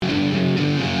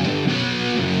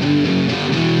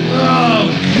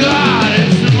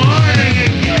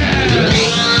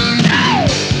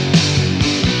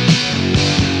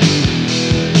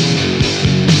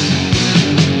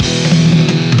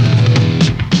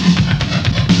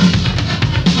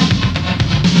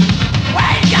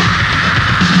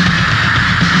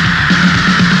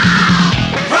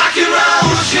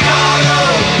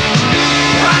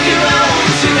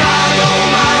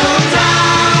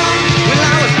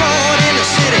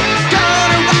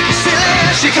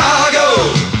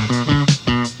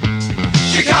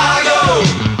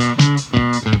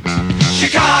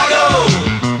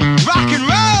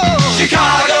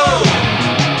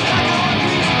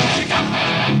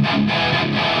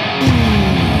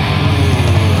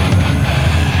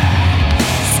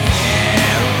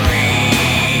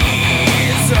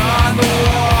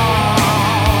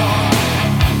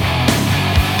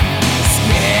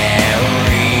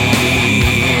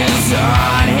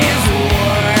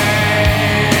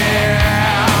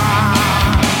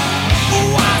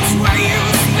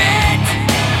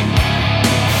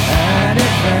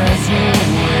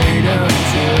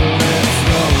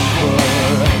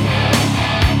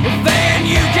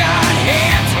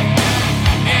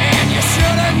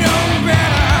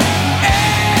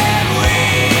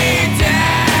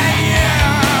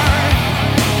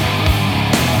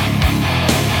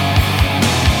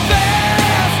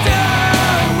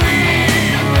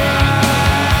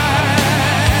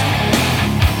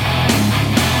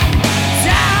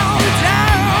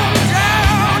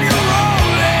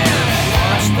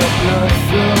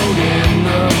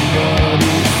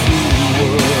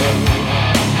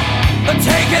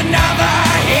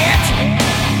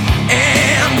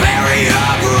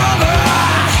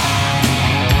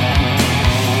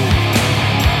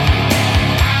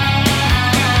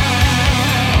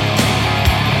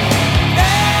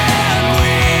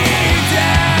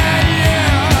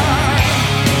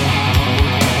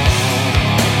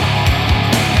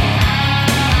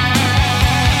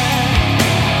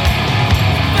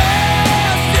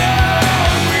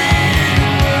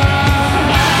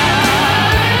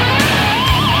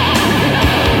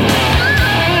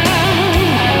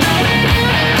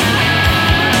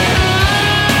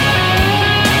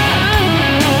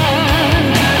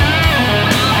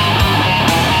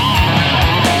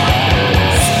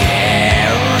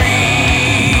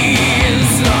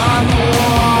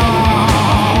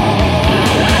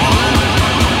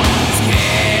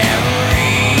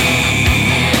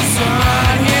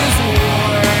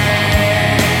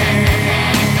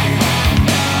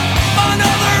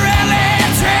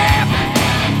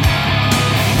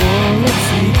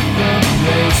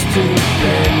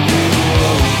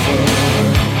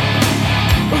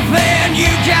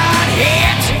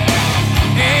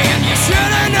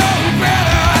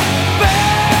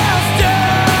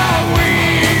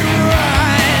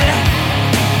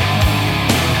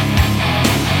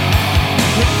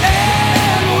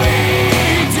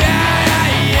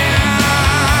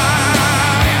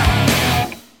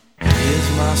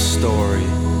story,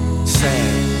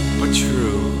 sad but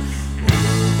true,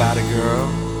 about a girl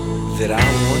that I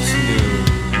once knew.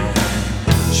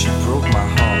 She broke my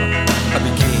heart, I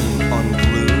became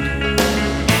unglued.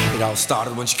 It all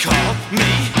started when she called me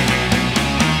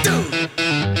dude.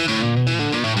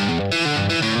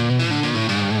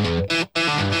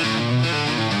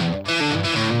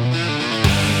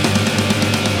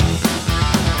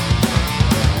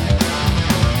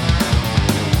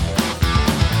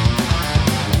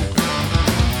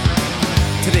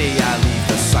 Today I leave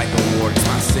the psycho ward,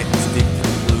 my sentence did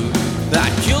conclude that I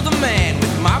killed a man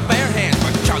with my bare hands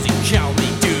because he called me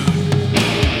dude.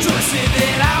 So I said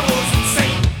that I was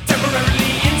insane,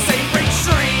 temporarily insane, brain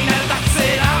strain. And I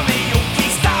said I'm a okay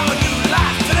style, a new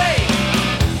life today.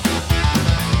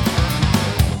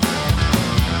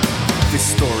 This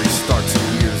story starts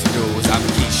years ago as I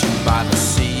vacationed by the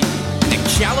sea in the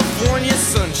California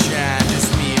sunshine,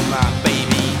 just me and my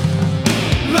baby.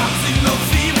 Lost in no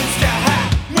feelings got high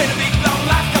when a big long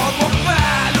life called walked by.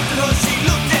 Looked at her, she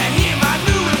looked at him, I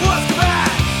knew it was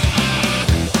goodbye.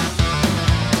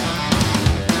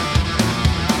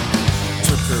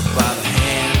 Took her by the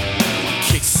hand,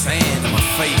 kicked sand in my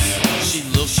face. She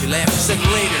looked, she laughed, she said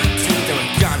later, dude, they were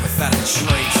gone without a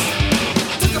trace.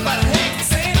 Took her by the hand,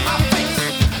 kicked sand in my face.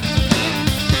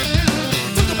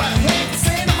 Took her by the hand, kicked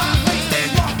sand in my face. They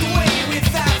walked away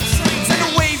without a trace. And the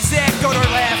waves echoed her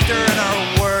laughter and her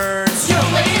words. See you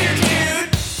later, dude.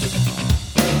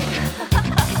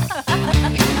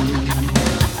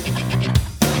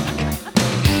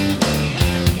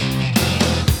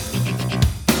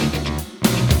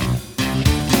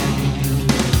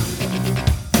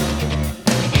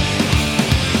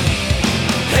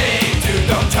 Hey, dude,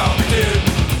 don't call me dude.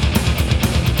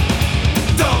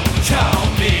 Don't call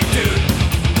me dude.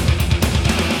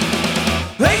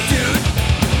 Hey, dude.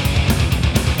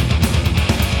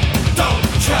 Don't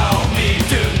call me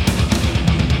dude.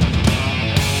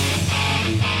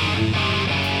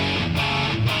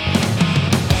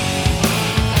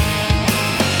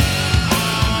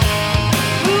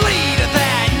 Later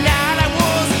that night I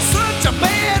was in such a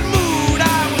bad mood. I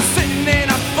was sitting in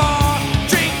a bar,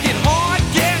 drinking hard,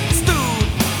 getting stewed,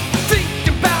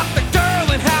 thinking about the girl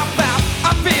and how about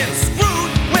I've been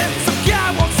screwed. When some guy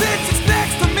walks in, sits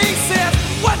next to me, says,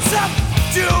 "What's up,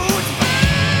 dude?"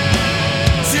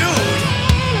 Dude.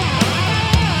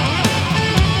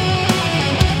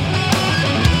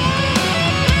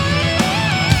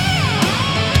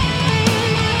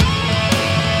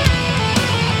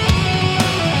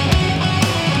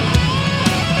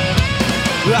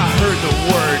 I heard the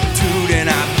word dude and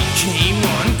I became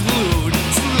unglued.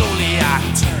 Slowly I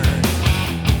turned,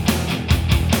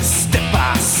 step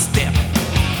by step,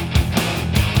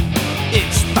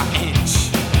 inch by inch,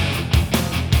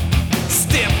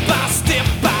 step by step,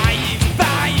 by inch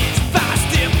by inch, by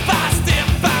step by step,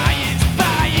 by inch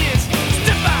by inch,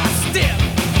 step by step,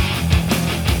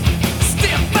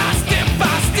 step by step,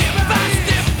 by step by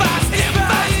step, by step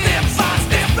by step, by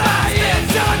step by inch,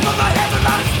 till I put my head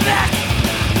around his neck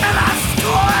and I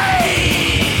squeeze.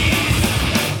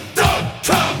 Don't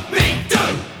call me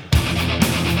dude.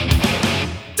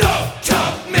 Don't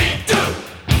call me dude.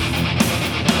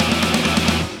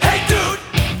 Hey, dude.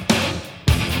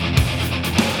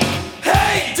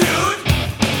 Hey, dude.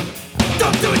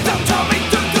 Don't do it, don't call me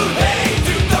dude, dude. Hey,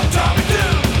 dude, don't call me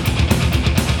dude.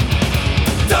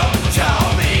 Don't call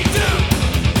me dude.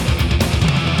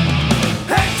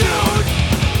 Hey, dude.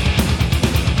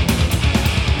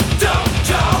 Don't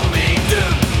call me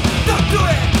dude. Don't do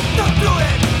it, don't do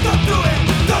it, don't do it,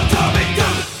 don't call me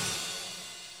dude.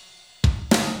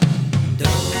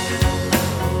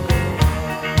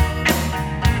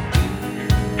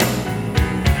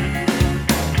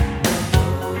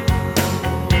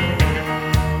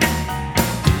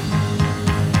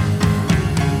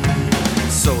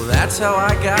 So that's how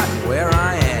I got where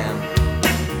I am.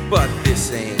 But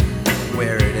this ain't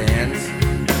where it ends.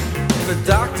 The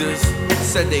doctors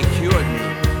said they cured me.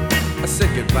 I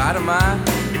said goodbye to my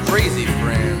crazy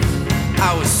friends.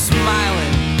 I was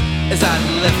smiling as I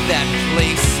left that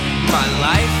place. My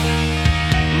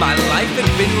life had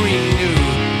been renewed.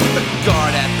 The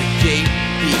guard at the gate,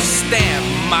 he stamped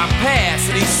my pass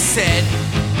and he said,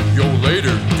 "Yo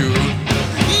later, dude."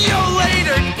 Yo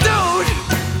later, dude.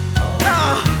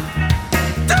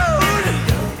 Dude.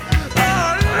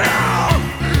 Oh no.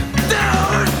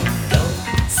 Dude.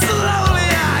 Slowly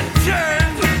I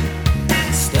turned,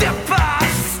 step by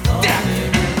step,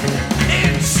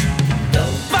 inch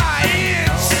by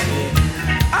inch.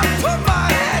 I put my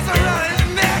hands around his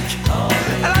neck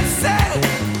and I said,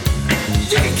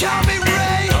 "You can call me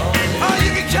Ray, or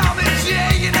you can call me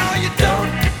Jay. You know you don't,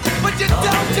 but you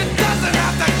don't.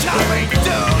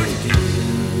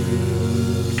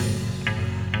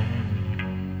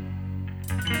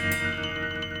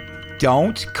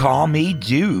 Don't Call Me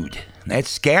Dude. That's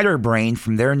Scatterbrain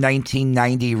from their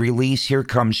 1990 release, Here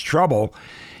Comes Trouble.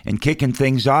 And kicking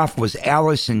things off was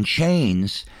Alice in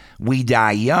Chains, We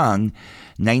Die Young.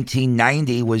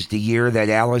 1990 was the year that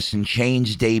Alice in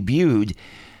Chains debuted,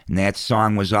 and that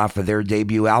song was off of their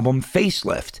debut album,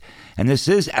 Facelift. And this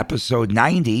is episode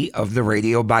 90 of the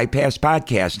Radio Bypass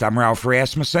Podcast. I'm Ralph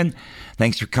Rasmussen.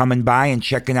 Thanks for coming by and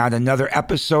checking out another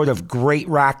episode of great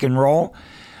rock and roll,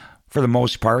 for the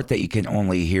most part, that you can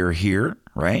only hear here,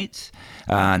 right?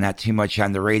 Not too much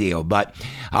on the radio, but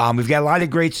we've got a lot of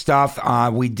great stuff.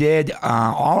 We did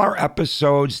all our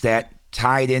episodes that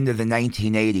tied into the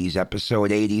 1980s,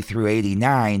 episode 80 through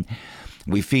 89.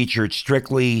 We featured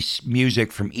strictly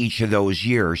music from each of those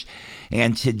years.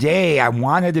 And today I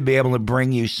wanted to be able to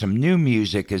bring you some new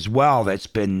music as well that's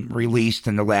been released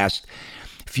in the last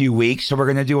few weeks. So we're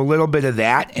going to do a little bit of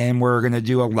that, and we're going to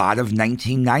do a lot of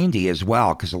 1990 as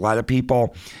well, because a lot of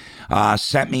people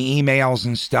sent me emails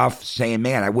and stuff saying,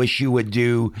 man, I wish you would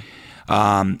do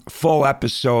full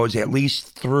episodes at least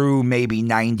through maybe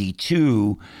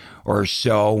 92 or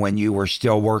so when you were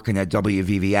still working at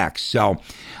WVVX. So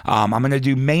I'm going to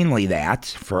do mainly that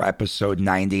for episode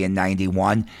 90 and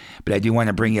 91, but I do want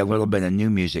to bring you a little bit of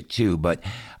new music too. But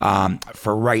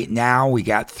for right now, we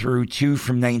got through two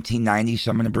from 1990, so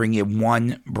I'm going to bring you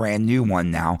one brand new one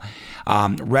now.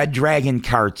 Red Dragon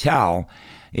Cartel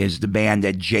is the band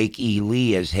that Jake E.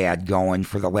 Lee has had going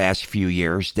for the last few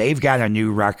years. They've got a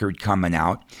new record coming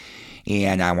out,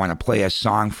 and I want to play a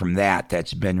song from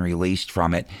that's been released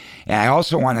from it. And I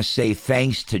also want to say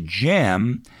thanks to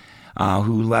Jim,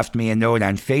 who left me a note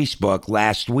on Facebook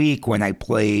last week when I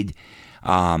played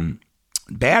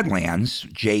Badlands,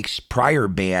 Jake's prior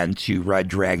band to Red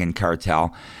Dragon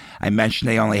Cartel. I mentioned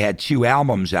they only had 2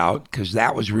 albums out, because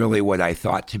that was really what I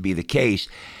thought to be the case.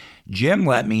 Jim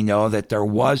let me know that there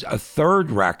was a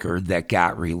 3rd record that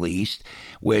got released,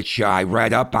 which I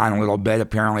read up on a little bit.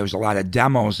 Apparently, it was a lot of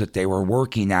demos that they were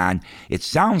working on. It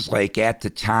sounds like at the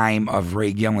time of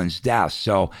Ray Gillen's death.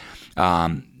 So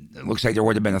it looks like there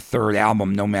would have been a 3rd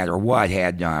album no matter what,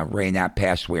 had Ray not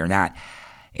passed away or not.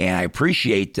 And I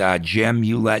appreciate, Jim,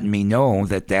 you letting me know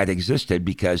that existed,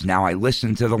 because now I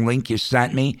listened to the link you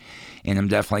sent me, and I'm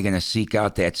definitely going to seek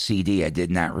out that CD. I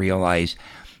did not realize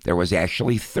there was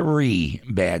actually 3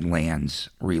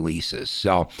 Badlands releases.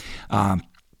 So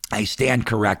I stand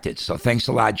corrected. So thanks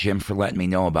a lot, Jim, for letting me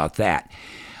know about that.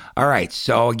 All right,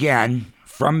 so again,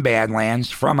 from Badlands,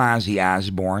 from Ozzy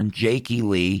Osbourne, Jake E.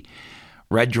 Lee,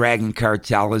 Red Dragon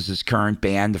Cartel is his current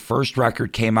band. The first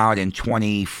record came out in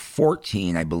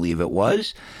 2014, I believe it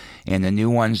was, and the new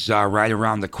one's right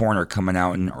around the corner, coming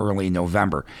out in early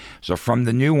November. So from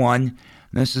the new one,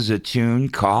 this is a tune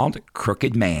called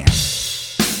Crooked Man.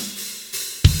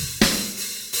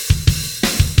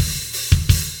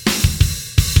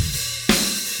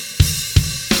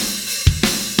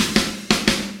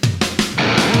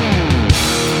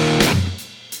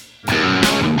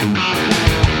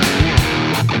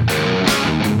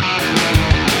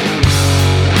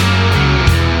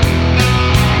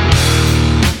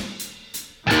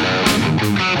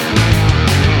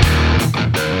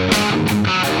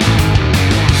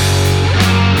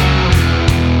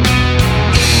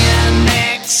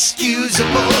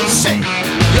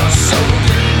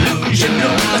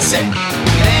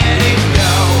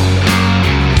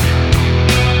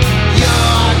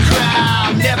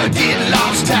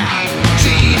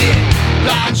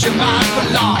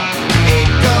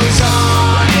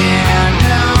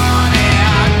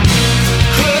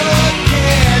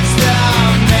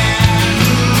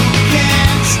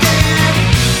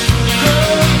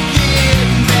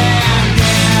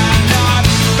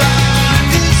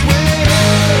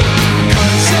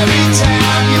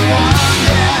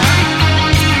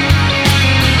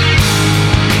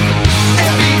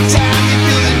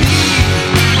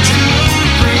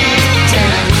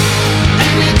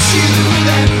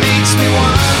 That makes me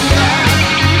wonder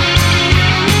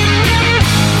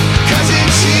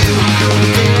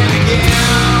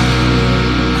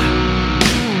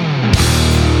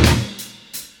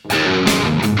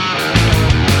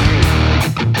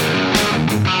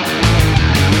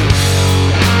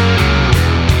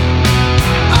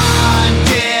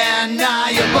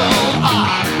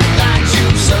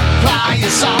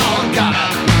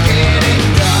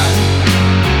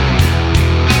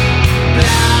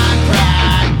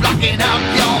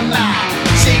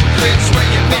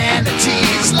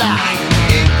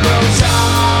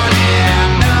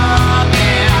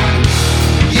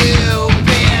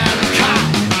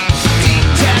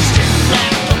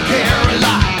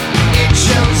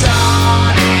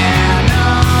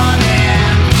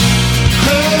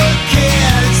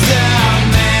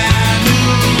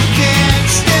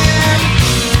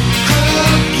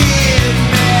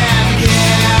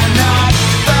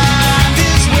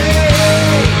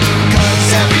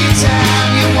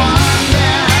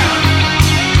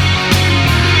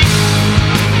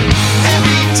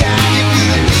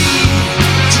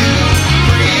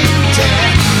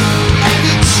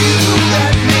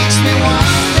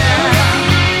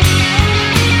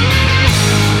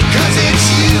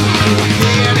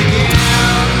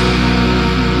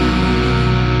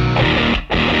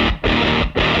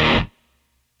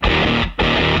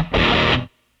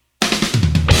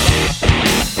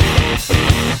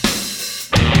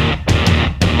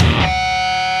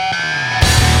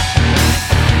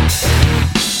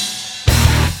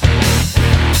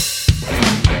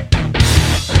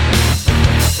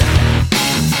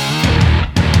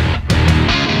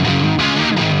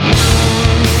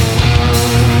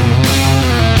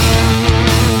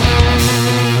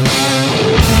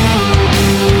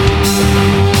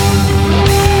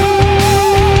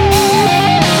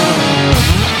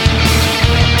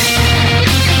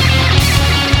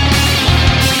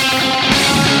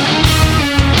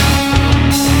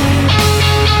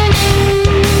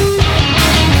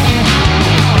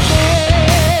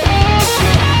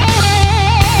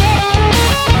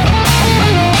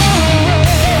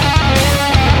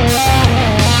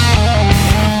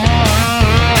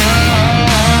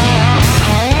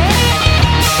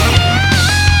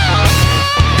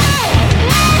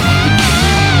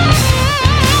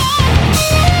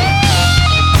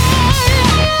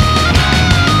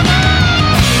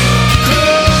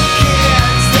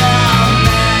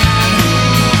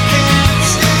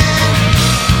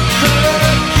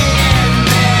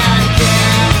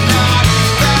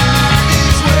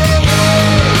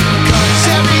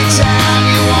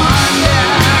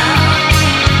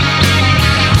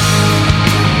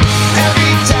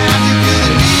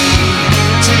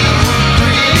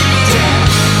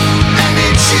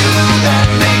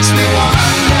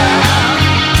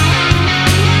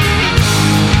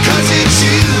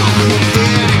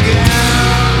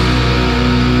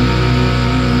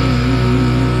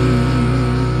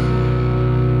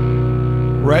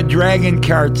Red Dragon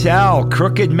Cartel,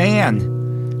 Crooked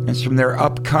Man. It's from their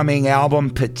upcoming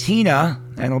album, Patina.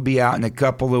 That'll be out in a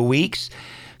couple of weeks,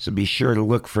 so be sure to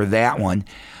look for that one.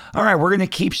 All right, we're going to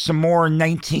keep some more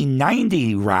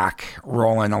 1990 rock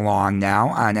rolling along now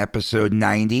on episode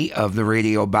 90 of the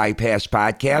Radio Bypass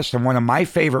Podcast. And one of my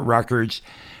favorite records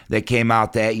that came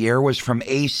out that year was from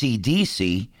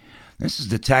AC/DC. This is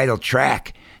the title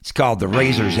track. It's called The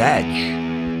Razor's Edge.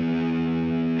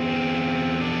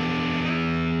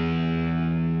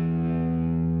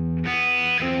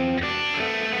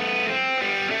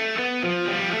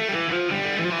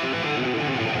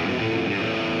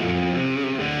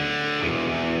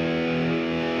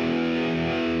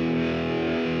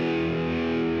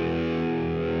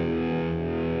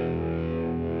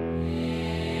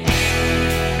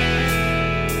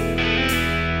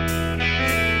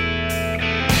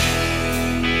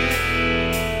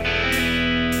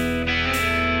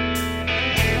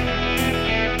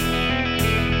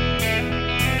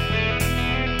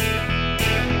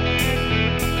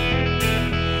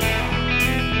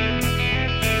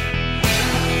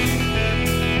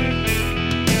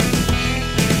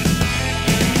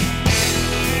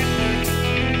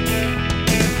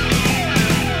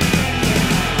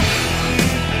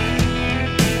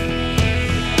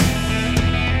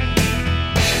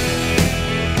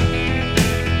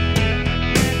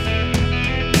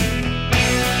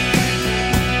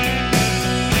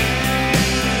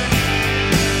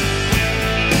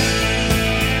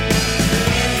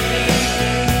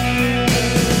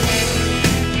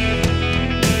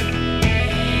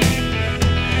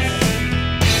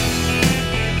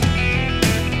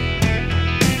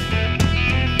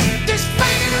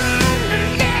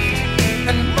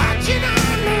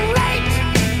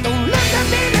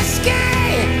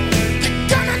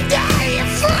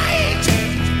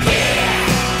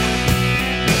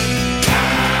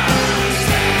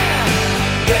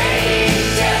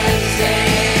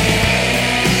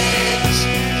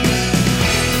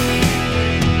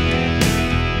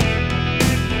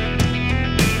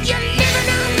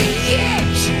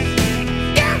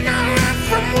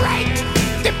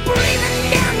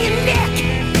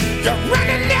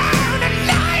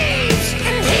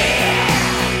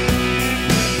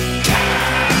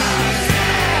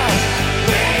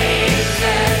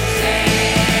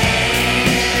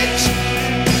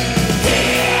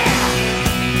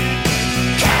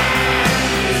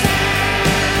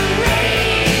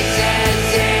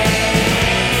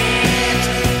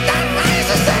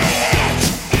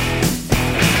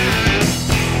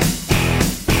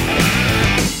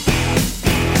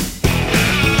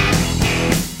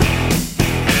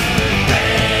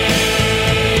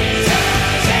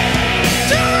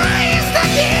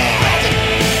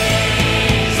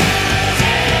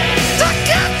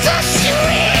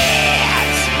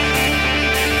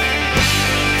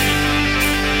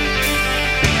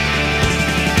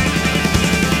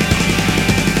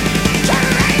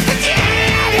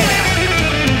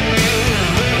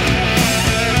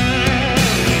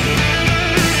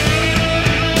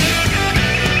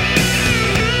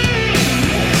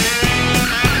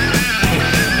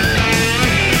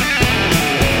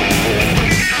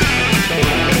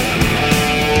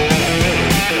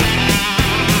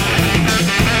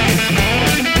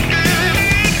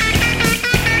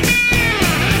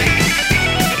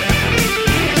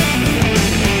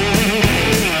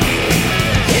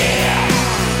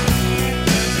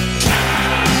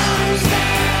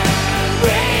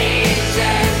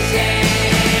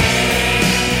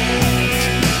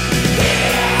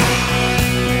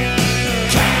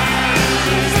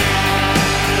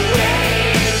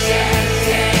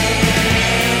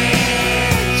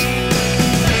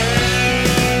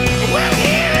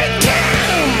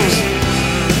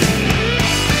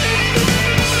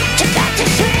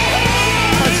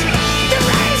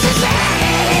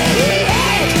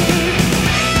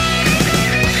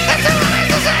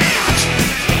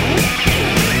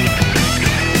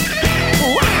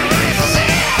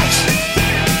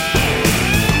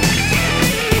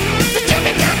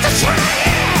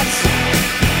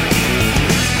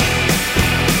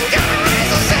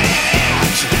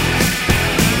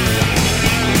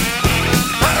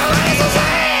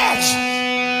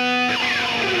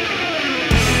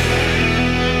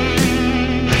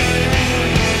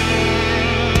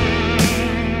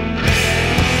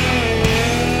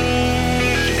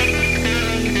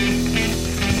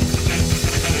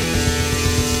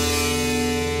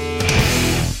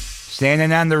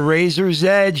 Standing on the Razor's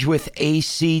Edge with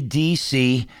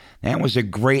AC/DC. That was a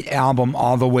great album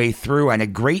all the way through and a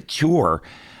great tour.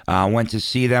 Went to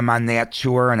see them on that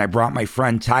tour, and I brought my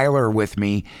friend Tyler with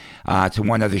me to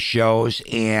one of the shows,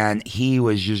 and he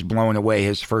was just blown away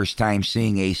his first time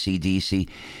seeing AC/DC,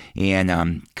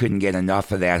 and couldn't get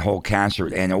enough of that whole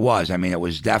concert. And it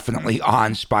was definitely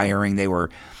awe-inspiring. They were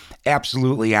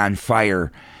absolutely on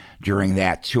fire during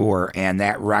that tour, and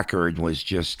that record was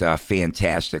just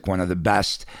fantastic. One of the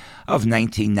best of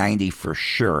 1990 for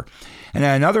sure. And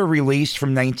then another release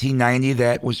from 1990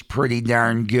 that was pretty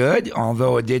darn good,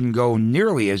 although it didn't go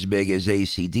nearly as big as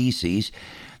AC/DC's.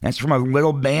 That's from a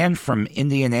little band from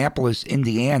Indianapolis,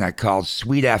 Indiana called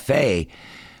Sweet F.A.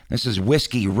 This is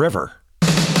Whiskey River.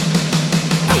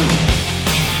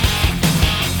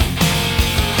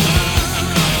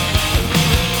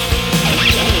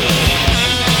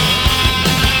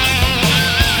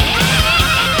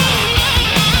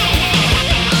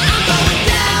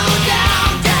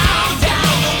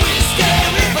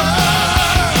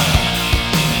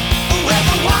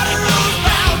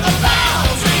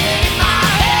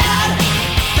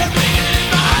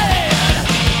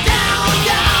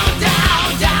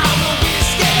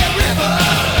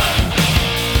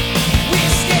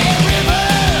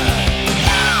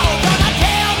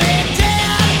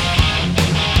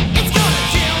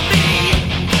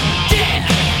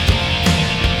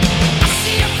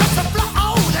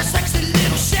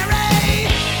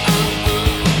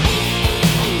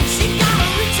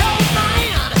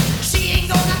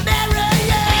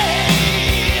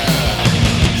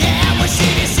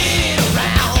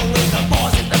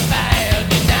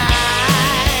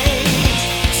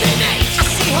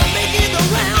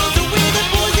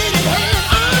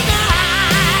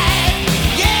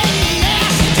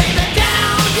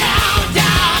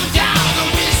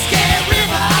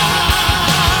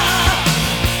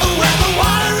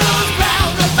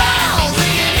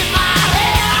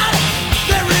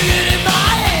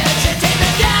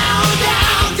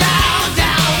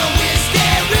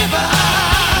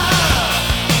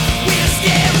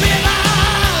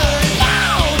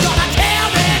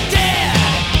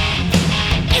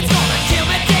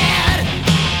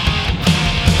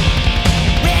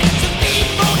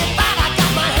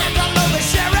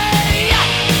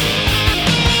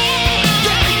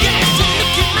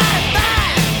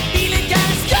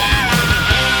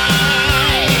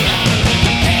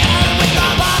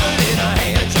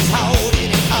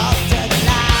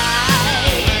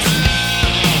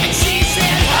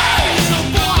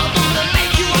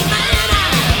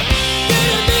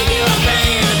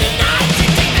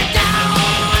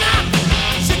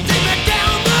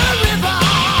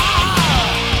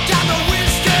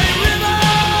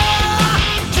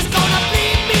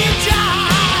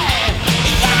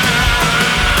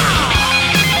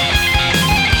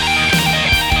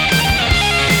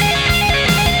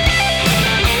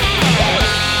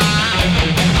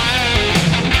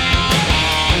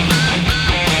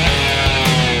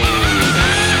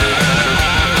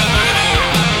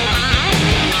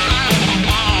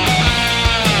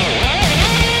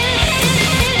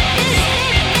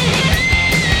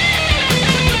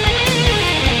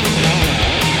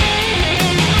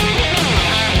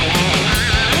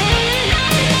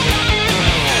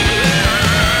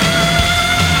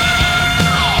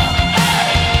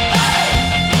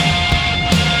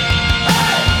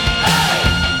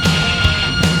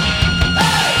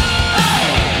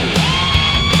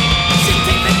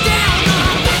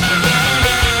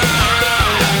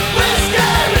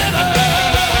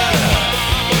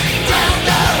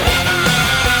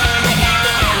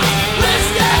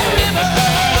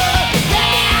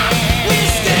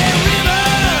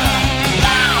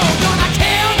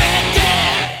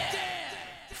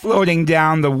 Floating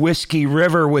down the Whiskey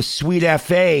River with Sweet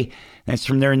F.A. That's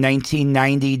from their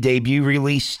 1990 debut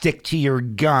release, Stick to Your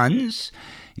Guns.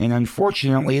 And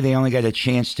unfortunately, they only got a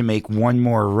chance to make one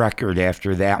more record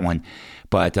after that one.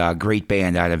 But a great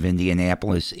band out of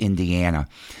Indianapolis, Indiana.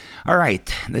 All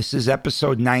right, this is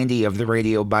episode 90 of the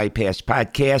Radio Bypass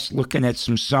Podcast, looking at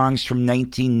some songs from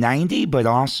 1990, but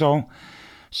also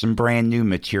some brand new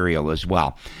material as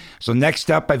well. So next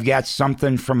up, I've got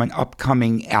something from an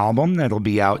upcoming album that'll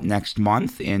be out next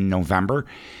month in November.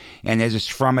 And it is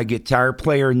from a guitar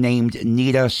player named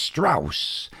Nita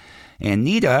Strauss. And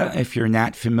Nita, if you're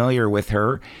not familiar with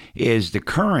her, is the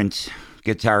current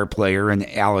guitar player in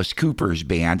Alice Cooper's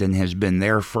band and has been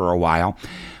there for a while.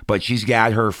 But she's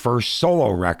got her first solo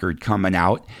record coming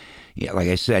out, like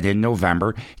I said, in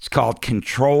November. It's called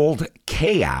Controlled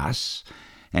Chaos.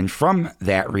 And from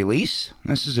that release,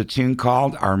 this is a tune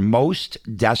called Our Most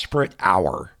Desperate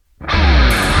Hour.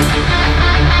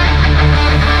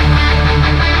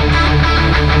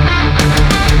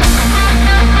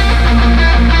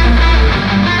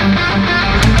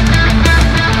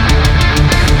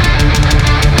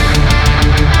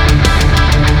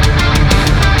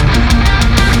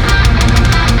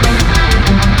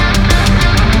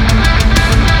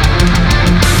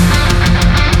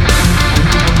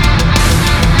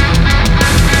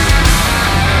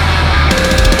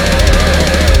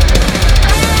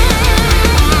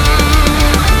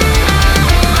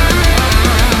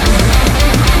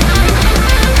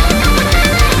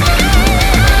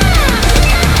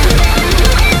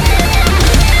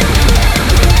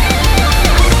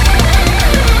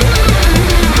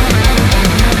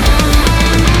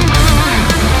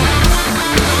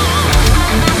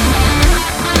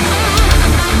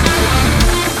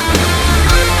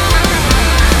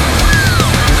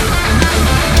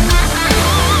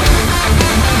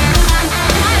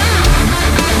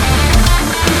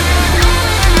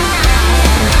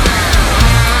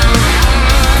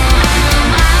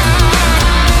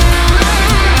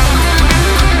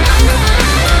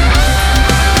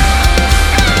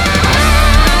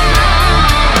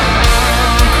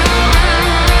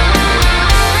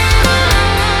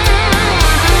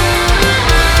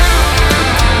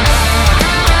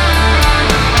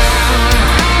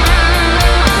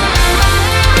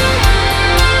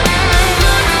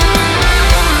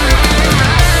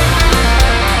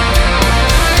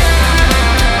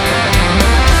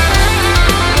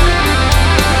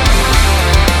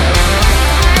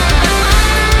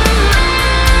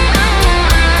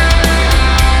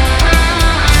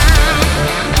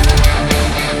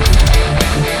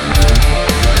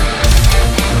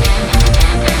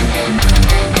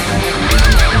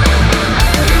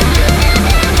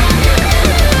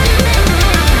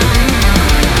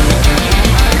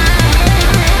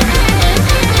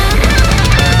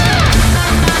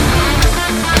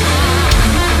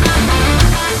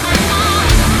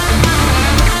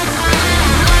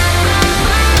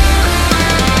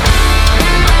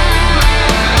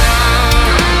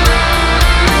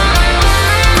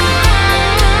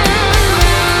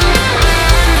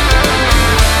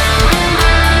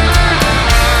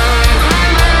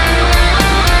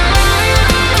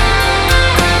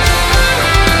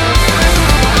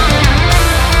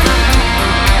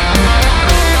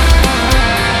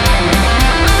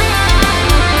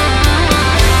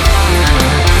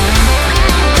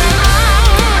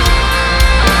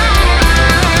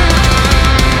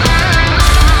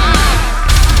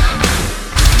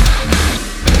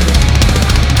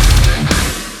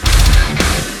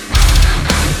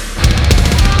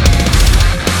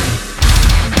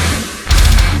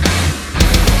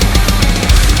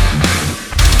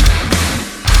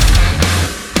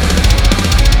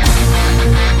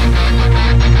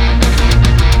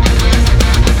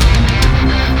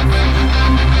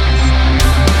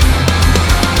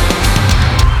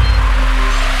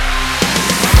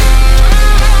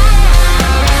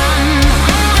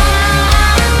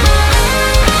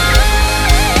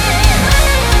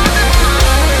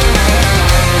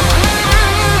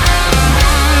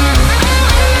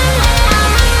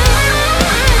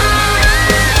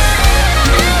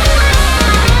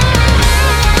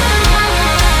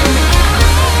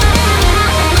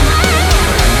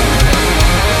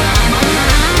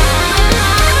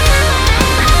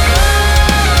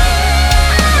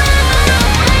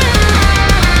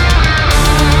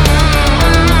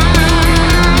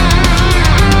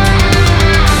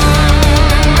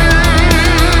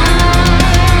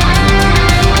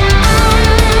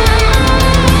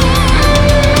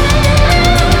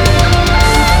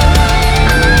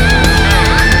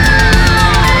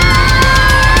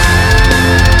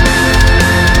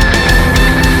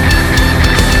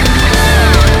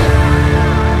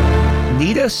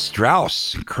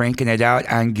 Strauss cranking it out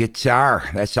on guitar.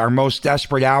 That's our Most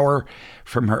Desperate Hour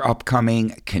from her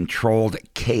upcoming Controlled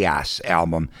Chaos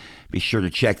album. Be sure to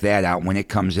check that out when it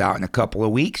comes out in a couple of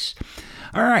weeks.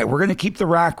 All right, we're going to keep the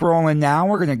rock rolling now.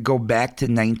 We're going to go back to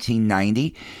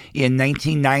 1990. In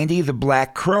 1990, the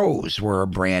Black Crowes were a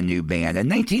brand new band. And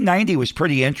 1990 was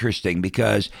pretty interesting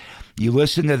because you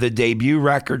listen to the debut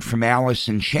record from Alice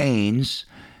in Chains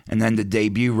and then the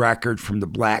debut record from the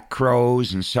Black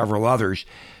Crowes and several others.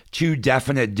 Two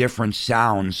definite different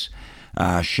sounds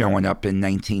showing up in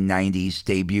 1990's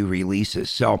debut releases.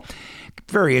 So,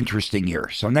 very interesting year.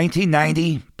 So,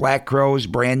 1990, Black Crowes,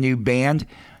 brand new band.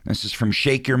 This is from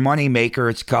Shake Your Money Maker.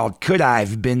 It's called Could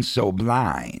I've Been So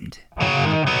Blind?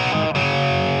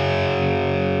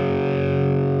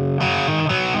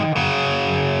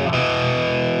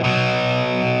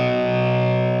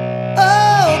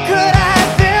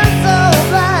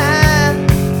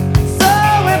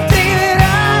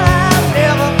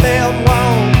 Never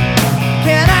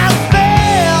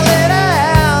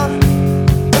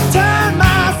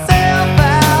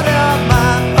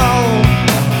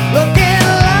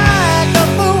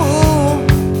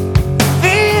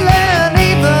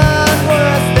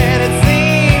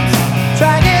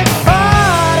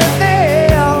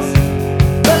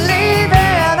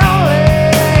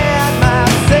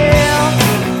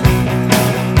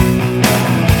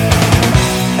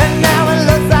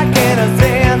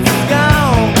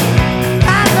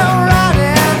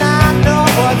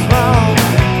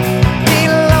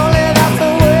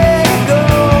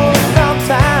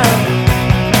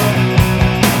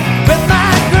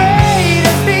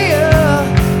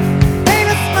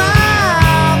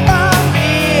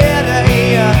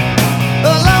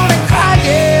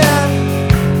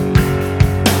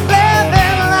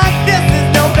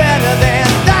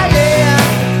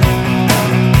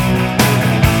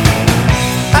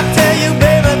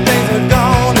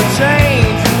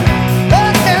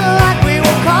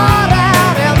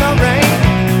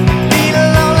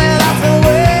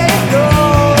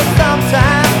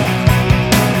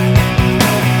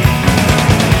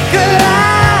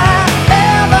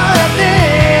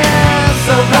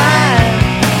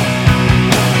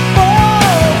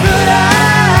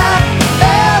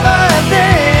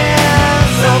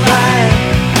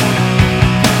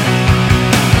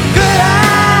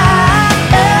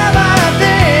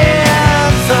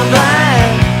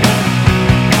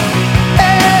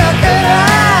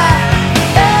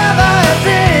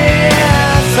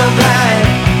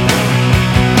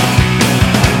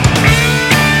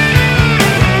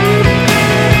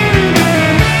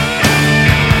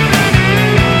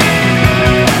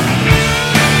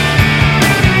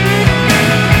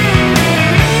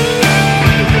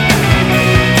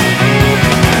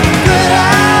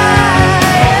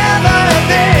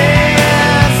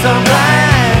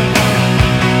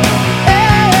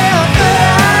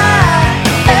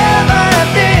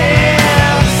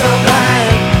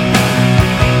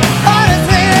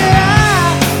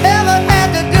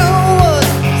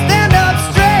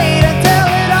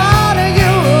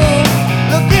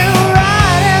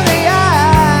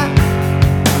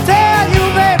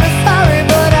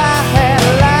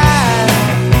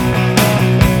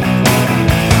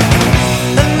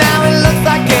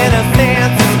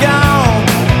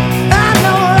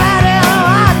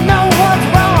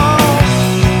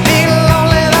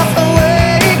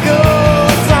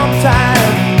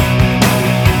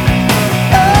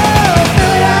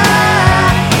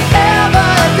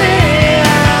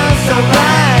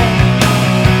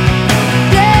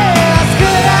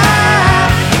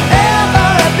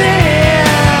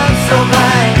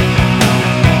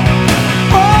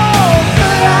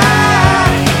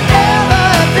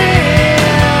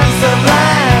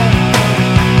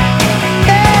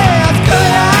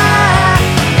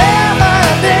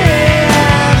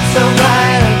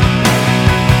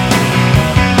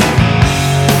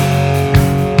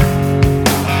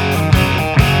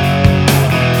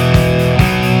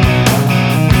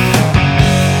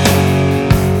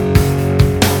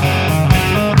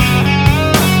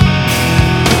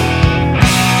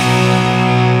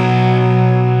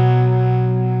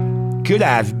Could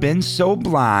I've Been So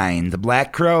Blind? The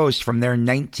Black Crowes from their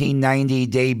 1990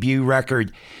 debut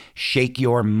record, Shake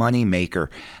Your Moneymaker.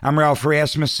 I'm Ralph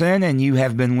Rasmussen, and you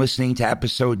have been listening to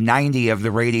episode 90 of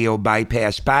the Radio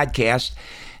Bypass Podcast,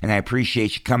 and I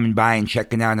appreciate you coming by and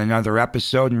checking out another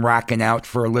episode and rocking out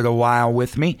for a little while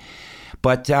with me.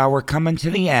 But we're coming to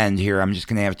the end here. I'm just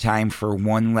going to have time for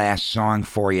one last song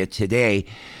for you today.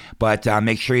 But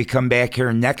make sure you come back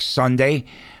here next Sunday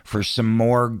for some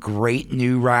more great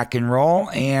new rock and roll.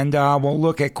 And we'll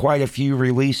look at quite a few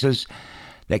releases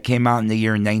that came out in the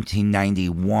year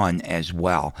 1991 as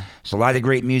well. So a lot of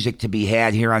great music to be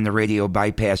had here on the Radio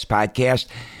Bypass Podcast.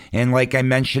 And like I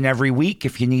mention every week,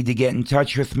 if you need to get in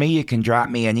touch with me, you can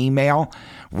drop me an email,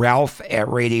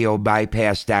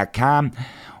 ralph@radiobypass.com,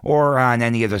 or on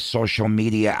any of the social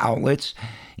media outlets.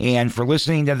 And for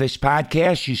listening to this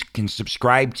podcast, you can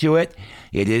subscribe to it.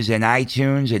 It is in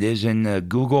iTunes. It is in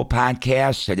Google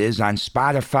Podcasts. It is on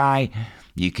Spotify.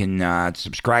 You can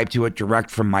subscribe to it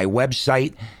direct from my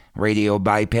website,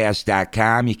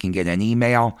 radiobypass.com. You can get an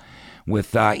email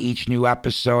with each new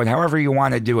episode, however you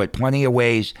want to do it. Plenty of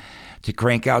ways to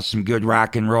crank out some good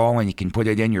rock and roll, and you can put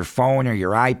it in your phone or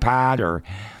your iPod or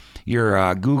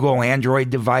your Google Android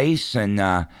device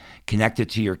and connect it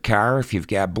to your car if you've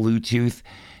got Bluetooth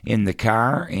in the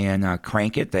car and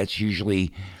crank it. That's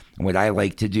usually what I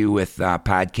like to do with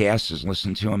podcasts, is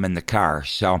listen to them in the car.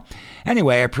 So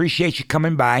anyway, I appreciate you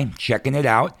coming by, checking it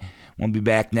out. We'll be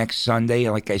back next Sunday,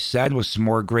 like I said, with some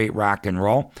more great rock and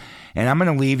roll. And I'm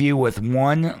going to leave you with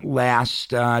one last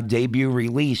debut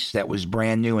release that was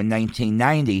brand new in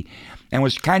 1990 and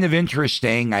was kind of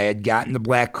interesting. I had gotten the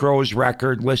Black Crowes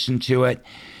record, listened to it.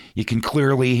 You can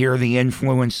clearly hear the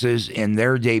influences in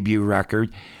their debut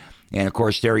record. And, of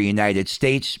course, they're a United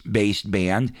States-based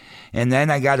band. And then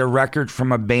I got a record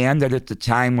from a band that at the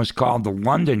time was called the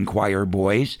London Choir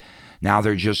Boys. Now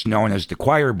they're just known as the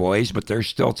Choir Boys, but they're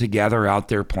still together out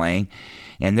there playing.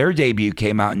 And their debut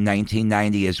came out in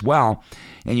 1990 as well.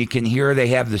 And you can hear they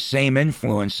have the same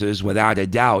influences, without a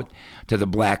doubt, to the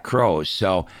Black Crowes.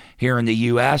 So here in the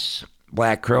U.S.,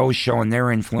 Black Crowes showing their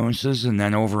influences, and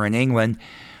then over in England,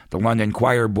 the London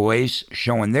Choir Boys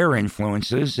showing their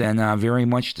influences, and very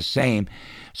much the same.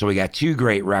 So we got two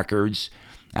great records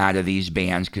out of these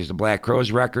bands, because the Black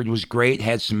Crowes record was great,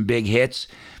 had some big hits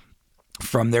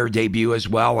from their debut as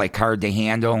well, like Hard to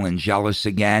Handle and Jealous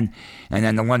Again. And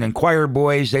then the London Choir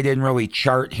Boys, they didn't really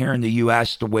chart here in the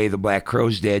U.S. the way the Black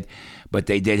Crowes did, but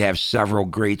they did have several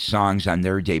great songs on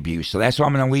their debut. So that's what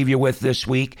I'm going to leave you with this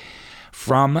week.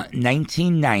 From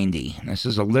 1990. This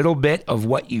is a little bit of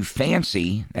What You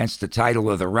Fancy. That's the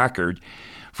title of the record.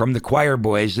 From the Choir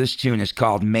Boys, this tune is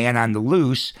called Man on the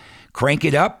Loose. Crank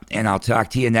it up, and I'll talk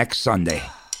to you next Sunday.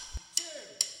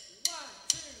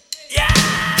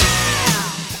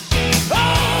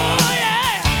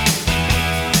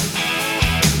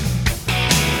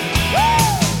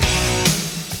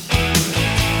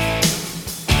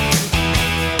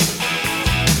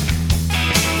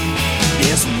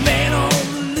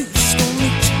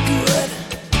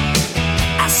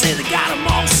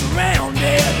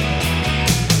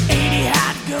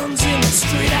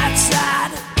 Street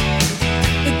outside,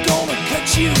 they're gonna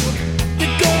cut you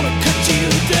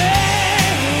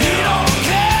dead. You don't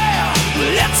care,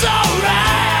 well it's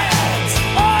alright.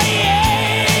 Oh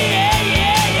yeah.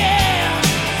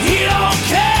 You don't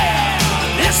care,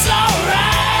 it's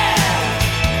alright.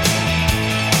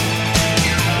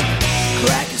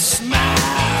 Crack a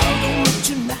smile, don't look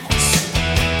too nice.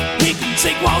 He can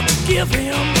take what you give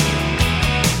him.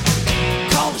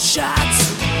 Call the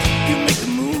shots, you make the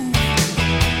move.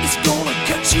 He's gonna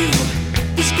cut you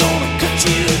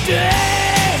down.